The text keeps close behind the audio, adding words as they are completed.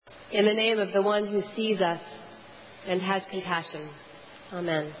In the name of the one who sees us and has compassion.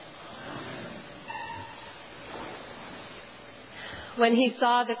 Amen. When he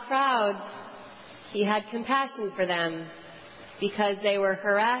saw the crowds, he had compassion for them because they were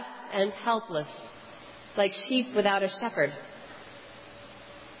harassed and helpless, like sheep without a shepherd.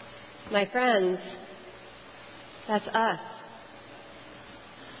 My friends, that's us.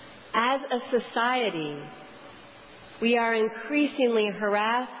 As a society, we are increasingly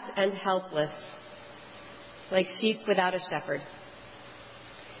harassed and helpless, like sheep without a shepherd.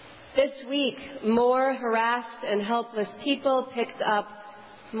 This week, more harassed and helpless people picked up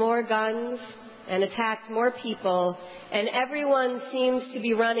more guns and attacked more people, and everyone seems to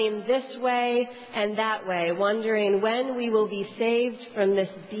be running this way and that way, wondering when we will be saved from this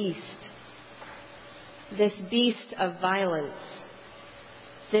beast of violence,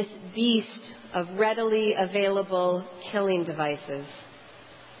 this beast of readily available killing devices.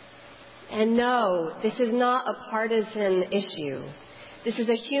 And no, this is not a partisan issue. This is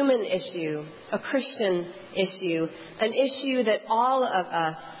a human issue, a Christian issue, an issue that all of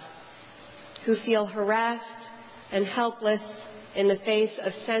us who feel harassed and helpless in the face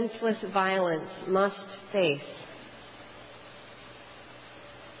of senseless violence must face.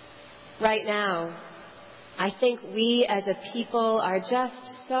 Right now, I think we as a people are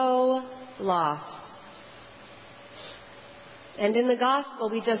just so lost. And in the gospel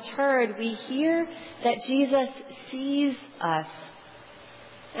we just heard, we hear that Jesus sees us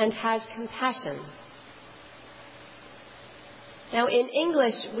and has compassion. Now, in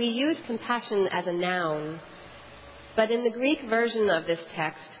English, we use compassion as a noun, but in the Greek version of this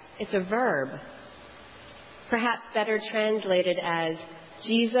text, it's a verb, perhaps better translated as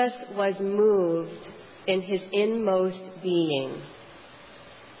Jesus was moved in his inmost being.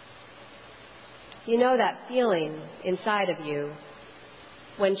 You know that feeling inside of you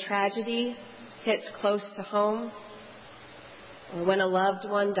when tragedy hits close to home, or when a loved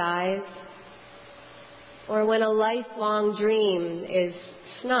one dies, or when a lifelong dream is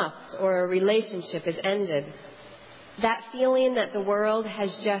snuffed or a relationship is ended. That feeling that the world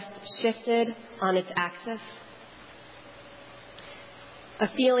has just shifted on its axis. A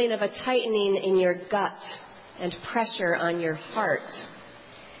feeling of a tightening in your gut and pressure on your heart.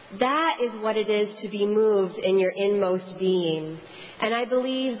 That is what it is to be moved in your inmost being. And I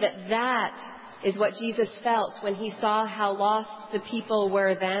believe that that is what Jesus felt when he saw how lost the people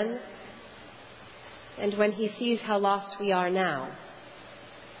were then, and when he sees how lost we are now.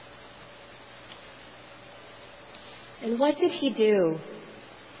 And what did he do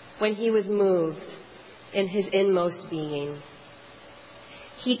when he was moved in his inmost being?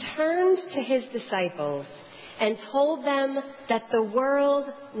 He turned to his disciples and told them that the world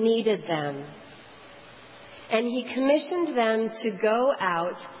needed them. And he commissioned them to go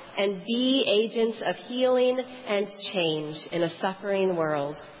out and be agents of healing and change in a suffering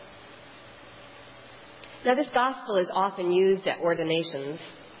world. Now, this gospel is often used at ordinations,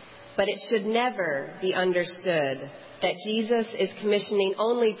 but it should never be understood that Jesus is commissioning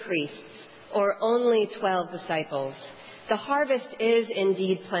only priests or only 12 disciples. The harvest is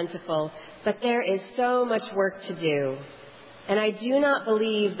indeed plentiful, but there is so much work to do. And I do not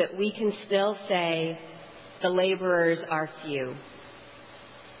believe that we can still say the laborers are few.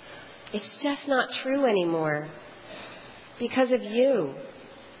 It's just not true anymore because of you.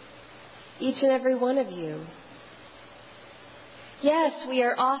 Each and every one of you. Yes, we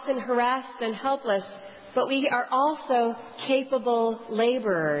are often harassed and helpless, but we are also capable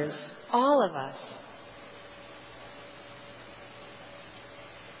laborers, all of us.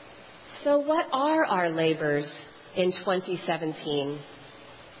 So what are our labors in 2017?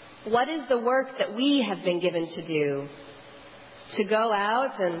 What is the work that we have been given to do? To go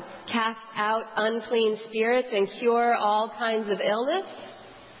out and cast out unclean spirits and cure all kinds of illness?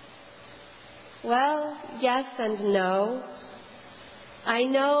 Well, yes and no. I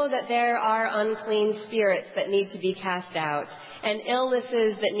know that there are unclean spirits that need to be cast out and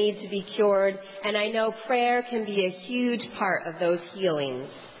illnesses that need to be cured, and I know prayer can be a huge part of those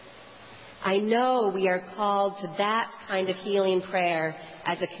healings. I know we are called to that kind of healing prayer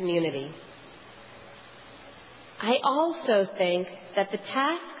as a community. I also think that the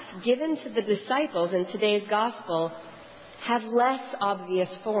tasks given to the disciples in today's gospel have less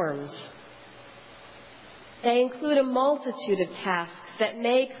obvious forms. They include a multitude of tasks that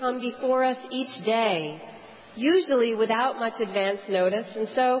may come before us each day, usually without much advance notice, and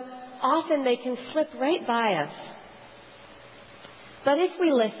so often they can slip right by us. But if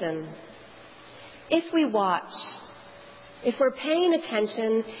we listen, if we watch, if we're paying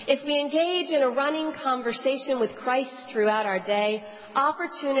attention, if we engage in a running conversation with Christ throughout our day,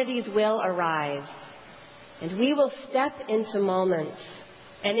 opportunities will arise. And we will step into moments.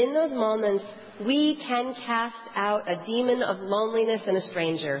 And in those moments, we can cast out a demon of loneliness in a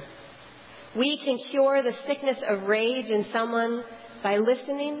stranger. We can cure the sickness of rage in someone by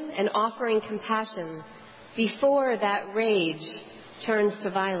listening and offering compassion before that rage turns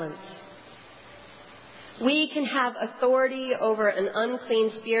to violence. We can have authority over an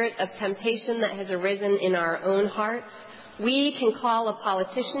unclean spirit of temptation that has arisen in our own hearts. We can call a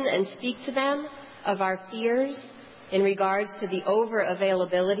politician and speak to them of our fears in regards to the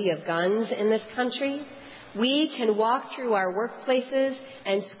over-availability of guns in this country. We can walk through our workplaces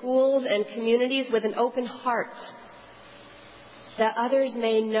and schools and communities with an open heart that others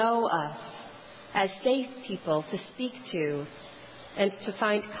may know us as safe people to speak to and to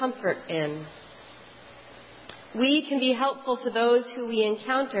find comfort in. We can be helpful to those who we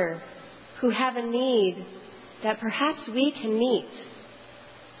encounter who have a need that perhaps we can meet.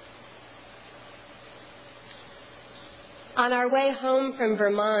 On our way home from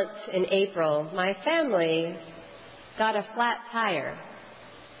Vermont in April, my family got a flat tire.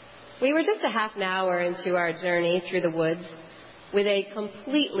 We were just a half an hour into our journey through the woods with a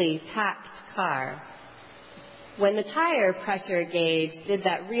completely packed car when the tire pressure gauge did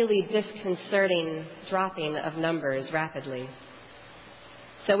that really disconcerting dropping of numbers rapidly.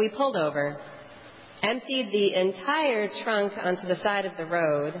 So we pulled over, emptied the entire trunk onto the side of the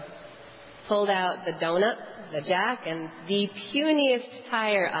road, pulled out the donut, the jack, and the puniest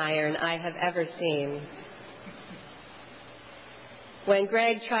tire iron I have ever seen. When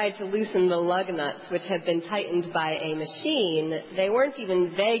Greg tried to loosen the lug nuts, which had been tightened by a machine, they weren't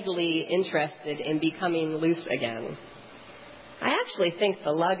even vaguely interested in becoming loose again. I actually think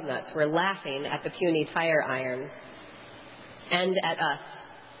the lug nuts were laughing at the puny tire iron, and at us,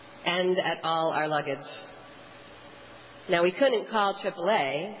 and at all our luggage. Now, we couldn't call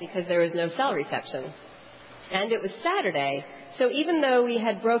AAA because there was no cell reception. And it was Saturday, so even though we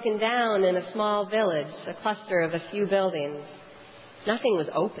had broken down in a small village, a cluster of a few buildings, nothing was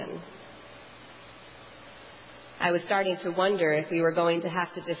open. I was starting to wonder if we were going to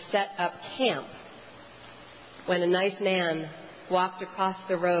have to just set up camp when a nice man walked across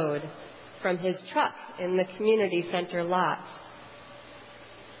the road from his truck in the community center lot,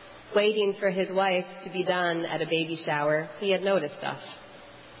 waiting for his wife to be done at a baby shower. He had noticed us.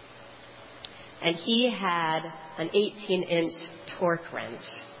 And he had an 18-inch torque wrench.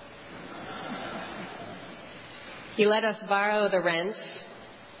 He let us borrow the wrench,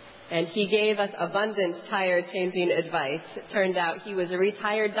 and he gave us abundant tire-changing advice. It turned out he was a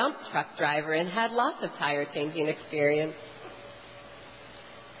retired dump truck driver and had lots of tire-changing experience.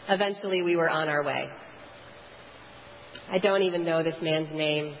 Eventually, we were on our way. I don't even know this man's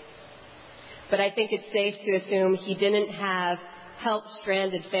name, but I think it's safe to assume he didn't have help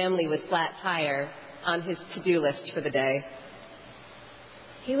stranded family with flat tire on his to-do list for the day.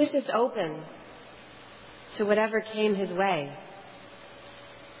 He was just open to whatever came his way.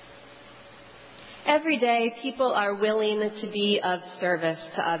 Every day, people are willing to be of service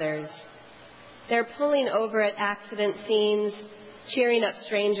to others. They're pulling over at accident scenes, cheering up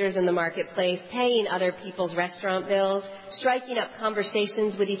strangers in the marketplace, paying other people's restaurant bills, striking up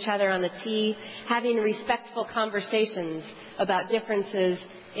conversations with each other on the T, having respectful conversations about differences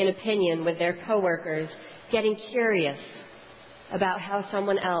in opinion with their coworkers, getting curious about how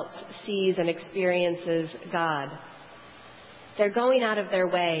someone else sees and experiences God. They're going out of their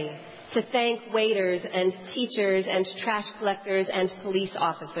way to thank waiters and teachers and trash collectors and police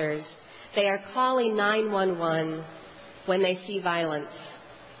officers. They are calling 911 when they see violence.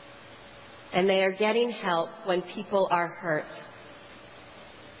 And they are getting help when people are hurt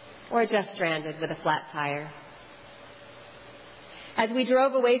or just stranded with a flat tire. As we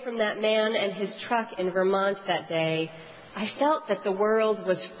drove away from that man and his truck in Vermont that day, I felt that the world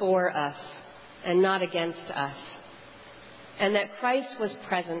was for us and not against us, and that Christ was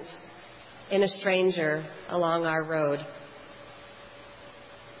present in a stranger along our road.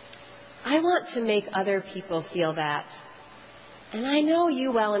 I want to make other people feel that, and I know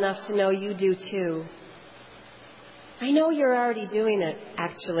you well enough to know you do too. I know you're already doing it,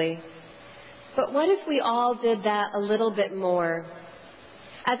 actually. But what if we all did that a little bit more?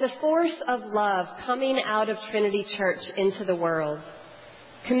 As a force of love coming out of Trinity Church into the world,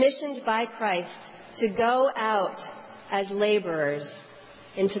 commissioned by Christ to go out as laborers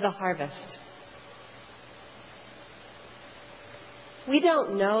into the harvest. We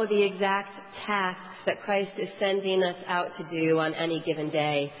don't know the exact tasks that Christ is sending us out to do on any given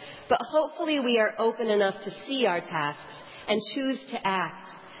day, but hopefully we are open enough to see our tasks and choose to act.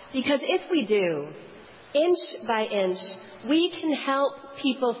 Because if we do, inch by inch, we can help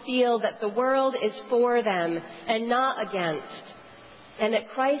people feel that the world is for them and not against, and that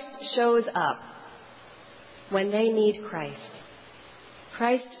Christ shows up when they need Christ.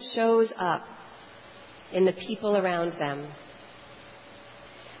 Christ shows up in the people around them.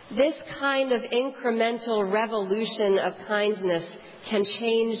 This kind of incremental revolution of kindness can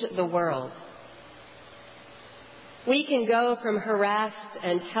change the world. We can go from harassed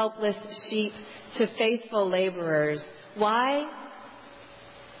and helpless sheep to faithful laborers. Why?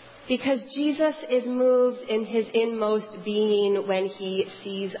 Because Jesus is moved in his inmost being when he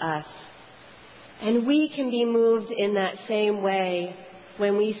sees us. And we can be moved in that same way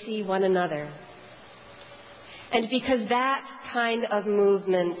when we see one another. And because that kind of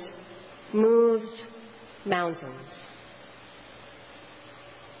movement moves mountains.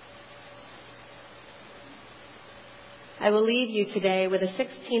 I will leave you today with a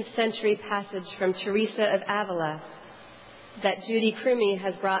 16th century passage from Teresa of Avila that Judy Crumey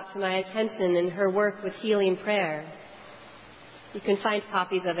has brought to my attention in her work with healing prayer. You can find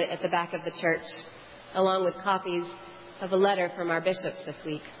copies of it at the back of the church, along with copies of a letter from our bishops this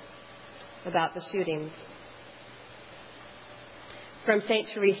week about the shootings. From St.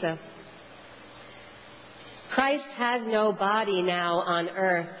 Teresa. Christ has no body now on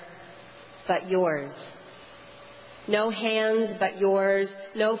earth but yours. No hands but yours.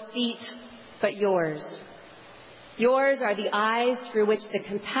 No feet but yours. Yours are the eyes through which the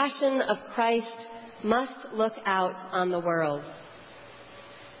compassion of Christ must look out on the world.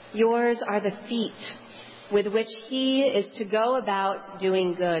 Yours are the feet with which he is to go about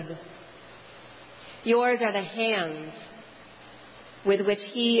doing good. Yours are the hands with which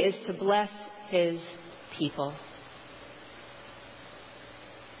he is to bless his people.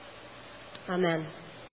 Amen.